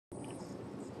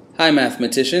Hi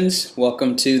mathematicians,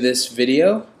 welcome to this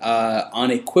video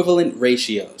on equivalent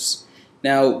ratios.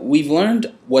 Now we've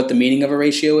learned what the meaning of a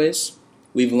ratio is.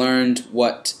 We've learned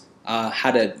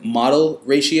how to model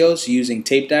ratios using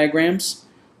tape diagrams.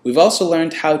 We've also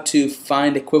learned how to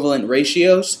find equivalent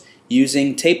ratios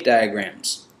using tape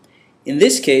diagrams. In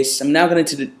this case, I'm now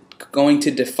going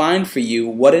to define for you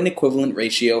what an equivalent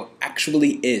ratio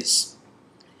actually is.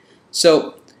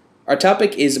 So our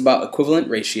topic is about equivalent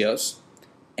ratios.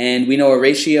 And we know a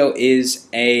ratio is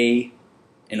an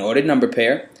ordered number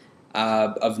pair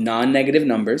of non-negative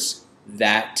numbers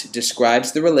that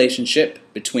describes the relationship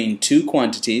between two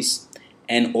quantities,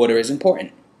 and order is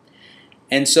important.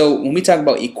 And so when we talk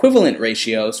about equivalent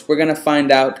ratios, we're going to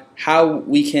find out how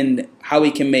we can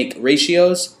make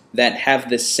ratios that have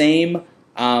the same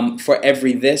for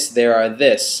every this there are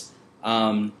this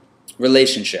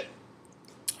relationship.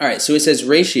 Alright, so it says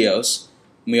ratios,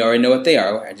 we already know what they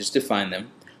are, I just defined them,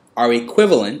 are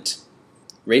equivalent,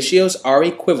 ratios are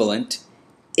equivalent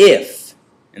if,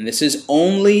 and this is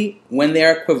only when they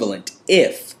are equivalent,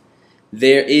 if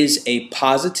there is a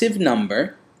positive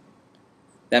number,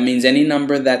 that means any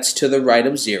number that's to the right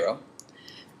of 0,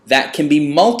 that can be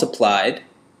multiplied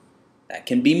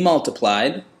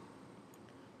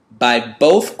by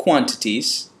both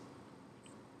quantities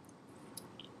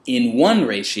in one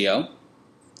ratio.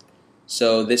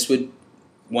 So this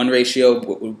one ratio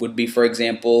would be, for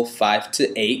example,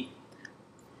 5:8,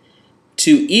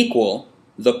 to equal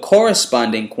the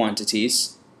corresponding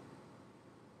quantities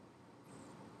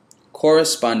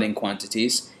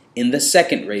in the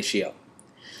second ratio.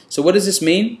 So what does this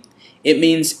mean? It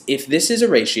means if this is a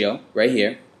ratio, right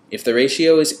here, if the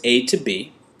ratio is A to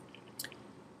B,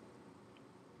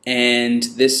 and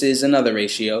this is another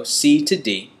ratio, C to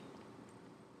D,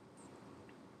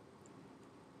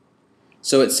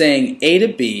 so it's saying A to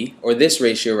B, or this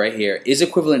ratio right here, is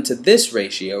equivalent to this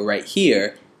ratio right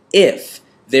here if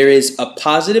there is a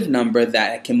positive number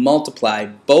that can multiply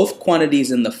both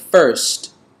quantities in the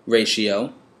first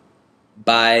ratio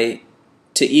to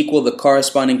equal the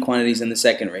corresponding quantities in the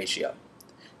second ratio.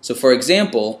 So for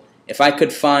example, if I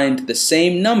could find the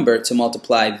same number to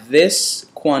multiply this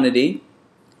quantity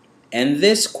and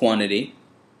this quantity,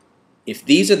 if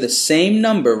these are the same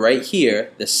number right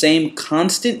here, the same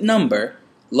constant number,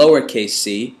 lowercase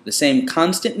c, the same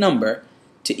constant number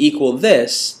to equal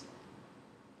this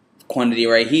quantity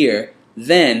right here,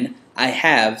 then I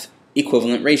have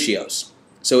equivalent ratios.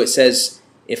 So it says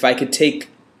if I could take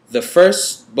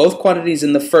both quantities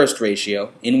in the first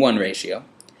ratio, in one ratio,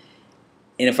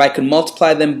 and if I could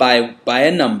multiply them by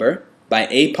a number, by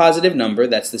a positive number,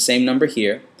 that's the same number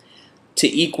here, to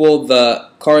equal the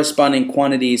corresponding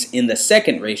quantities in the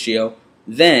second ratio,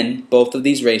 then both of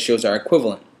these ratios are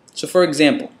equivalent. So for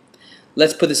example,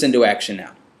 let's put this into action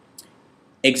now.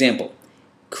 Example,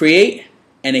 create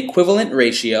an equivalent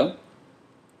ratio.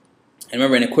 And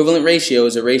remember, an equivalent ratio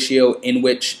is a ratio in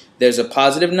which there's a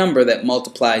positive number that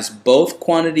multiplies both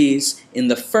quantities in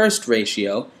the first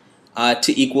ratio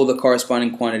to equal the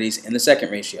corresponding quantities in the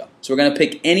second ratio. So we're going to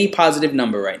pick any positive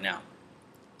number right now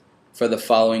for the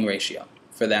following ratio,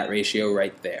 for that ratio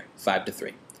right there,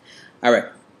 5:3. Alright,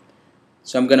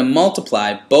 so I'm going to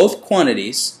multiply both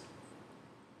quantities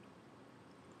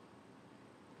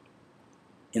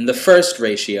in the first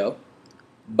ratio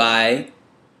by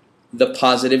the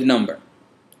positive number.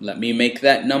 Let me make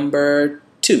that number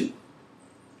 2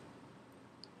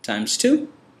 times 2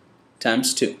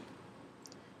 times 2.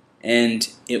 And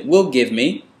it will give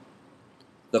me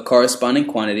the corresponding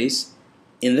quantities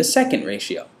in the second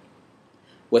ratio.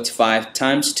 What's 5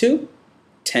 times 2?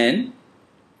 10.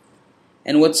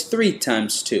 And what's 3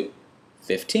 times 2?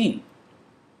 15.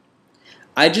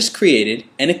 I just created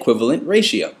an equivalent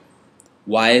ratio.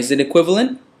 Why is it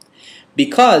equivalent?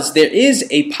 Because there is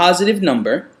a positive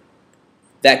number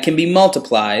that can be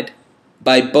multiplied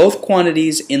by both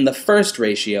quantities in the first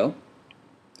ratio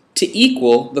to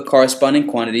equal the corresponding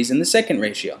quantities in the second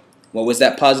ratio. What was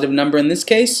that positive number in this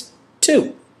case?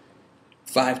 2.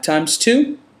 5 times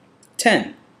 2?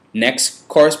 10. Next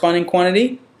corresponding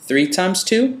quantity, 3 times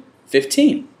 2,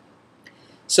 15.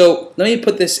 So let me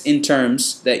put this in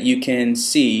terms that you can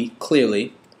see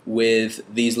clearly with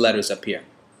these letters up here.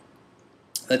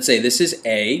 Let's say this is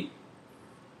A,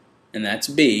 and that's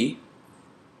B,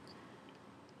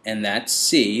 and that's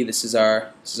C. This is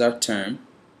our term,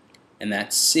 and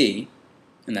that's C,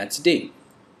 and that's D.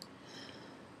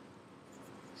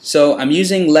 So I'm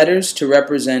using letters to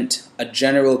represent a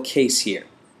general case here.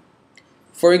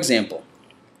 For example,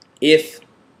 if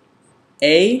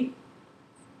A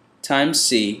times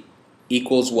C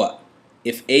equals what?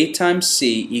 If A times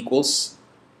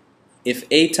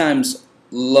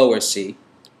lower c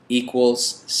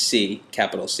equals c,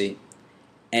 capital C,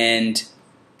 and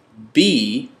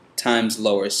b times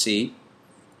lower c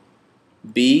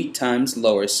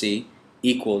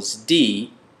equals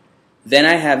d, then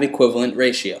I have equivalent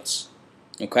ratios.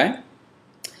 Okay?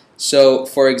 So,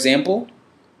 for example,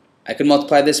 I could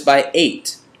multiply this by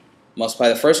 8. Multiply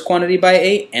the first quantity by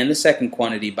 8 and the second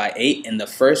quantity by 8 in the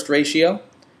first ratio.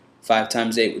 5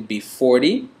 times 8 would be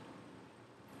 40.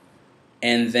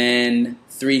 And then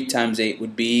 3 times 8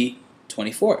 would be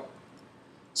 24.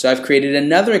 So I've created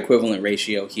another equivalent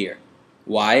ratio here.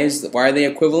 Why are they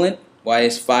equivalent? Why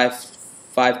is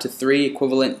 5 to 3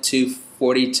 equivalent to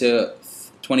 40 to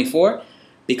 24?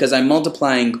 Because I'm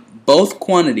multiplying both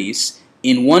quantities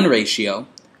in one ratio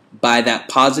by that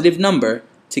positive number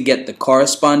to get the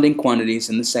corresponding quantities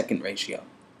in the second ratio.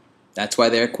 That's why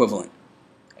they're equivalent.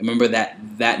 Remember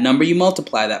that number you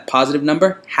multiply, that positive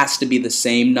number, has to be the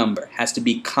same number, has to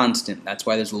be constant. That's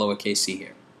why there's a lowercase c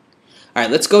here. All right,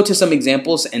 let's go to some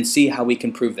examples and see how we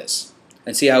can prove this,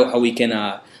 and see how we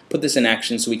can put this in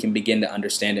action so we can begin to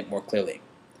understand it more clearly.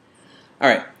 All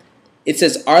right, it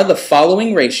says, are the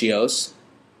following ratios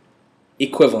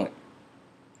equivalent?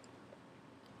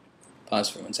 Pause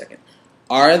for 1 second.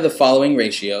 Are the following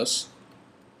ratios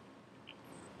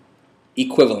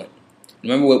equivalent?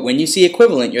 Remember, when you see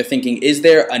equivalent, you're thinking, is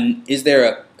there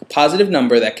a positive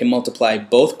number that can multiply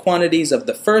both quantities of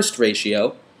the first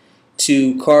ratio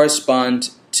to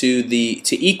correspond to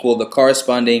equal the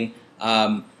corresponding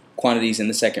quantities in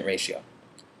the second ratio?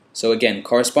 So again,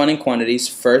 corresponding quantities,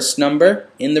 first number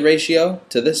in the ratio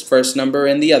to this first number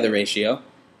in the other ratio,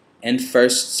 and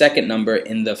second number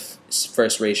in the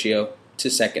first ratio to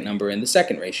second number in the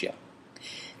second ratio.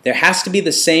 There has to be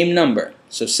the same number.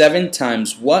 So 7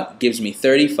 times what gives me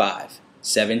 35?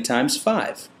 7 times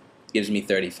 5 gives me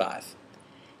 35.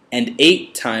 And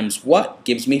 8 times what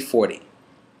gives me 40?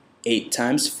 8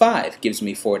 times 5 gives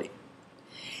me 40.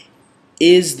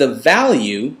 Is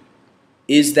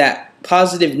that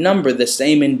positive number the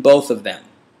same in both of them?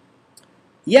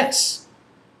 Yes.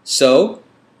 So,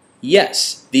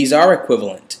 yes, these are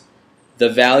equivalent. The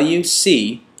value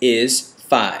c is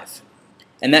 5.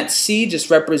 And that c just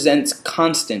represents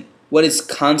constant. What is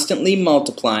constantly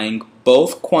multiplying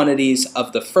both quantities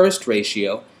of the first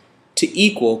ratio to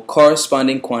equal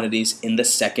corresponding quantities in the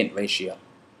second ratio.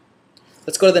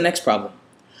 Let's go to the next problem.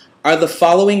 Are the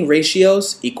following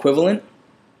ratios equivalent?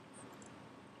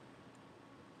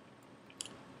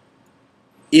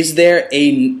 Is there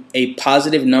a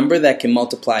positive number that can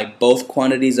multiply both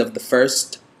quantities of the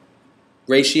first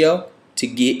ratio to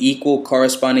get equal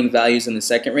corresponding values in the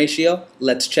second ratio?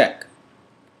 Let's check.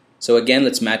 So again,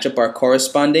 let's match up our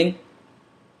corresponding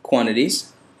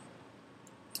quantities.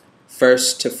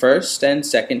 First to first and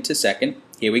second to second.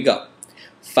 Here we go.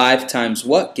 5 times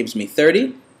what gives me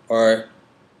 30?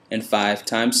 And 5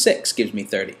 times 6 gives me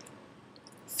 30.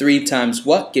 3 times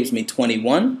what gives me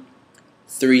 21?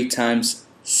 3 times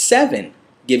 7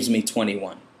 gives me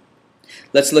 21.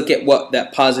 Let's look at what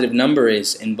that positive number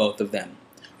is in both of them.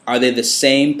 Are they the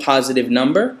same positive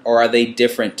number, or are they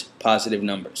different positive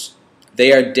numbers?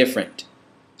 They are different.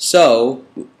 So,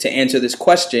 to answer this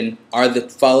question, are the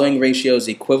following ratios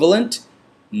equivalent?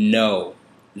 No,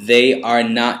 they are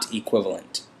not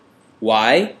equivalent.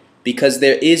 Why? Because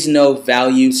there is no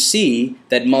value c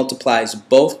that multiplies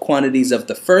both quantities of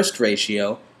the first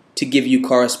ratio to give you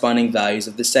corresponding values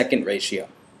of the second ratio.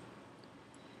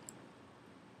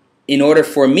 In order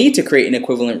for me to create an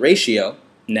equivalent ratio,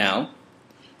 now,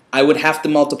 I would have to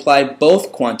multiply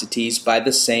both quantities by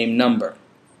the same number.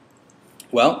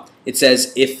 Well, it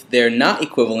says if they're not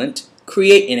equivalent,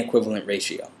 create an equivalent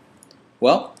ratio.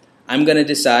 Well, I'm going to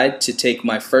decide to take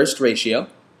my first ratio,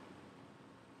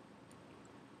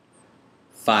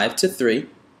 5 to 3,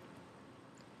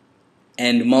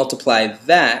 and multiply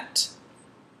that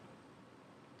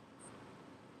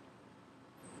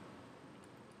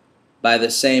by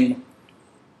the same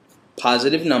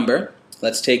positive number.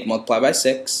 Let's multiply by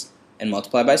 6 and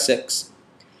multiply by 6.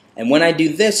 And when I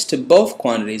do this to both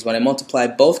quantities, when I multiply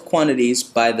both quantities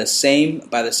by the same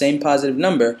positive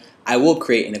number, I will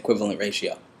create an equivalent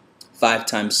ratio. 5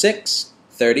 times 6,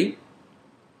 30,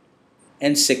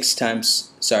 and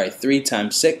 3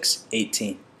 times 6,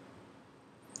 18.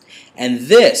 And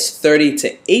this 30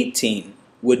 to 18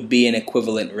 would be an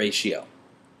equivalent ratio.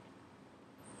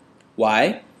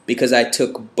 Why? Because I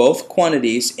took both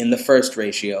quantities in the first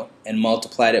ratio and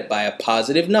multiplied it by a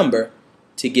positive number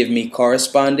to give me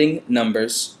corresponding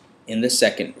numbers in the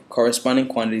second, corresponding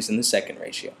quantities in the second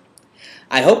ratio.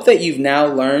 I hope that you've now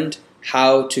learned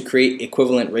how to create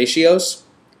equivalent ratios.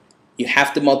 You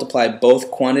have to multiply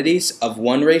both quantities of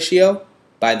one ratio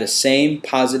by the same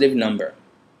positive number.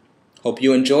 Hope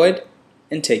you enjoyed,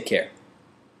 and take care.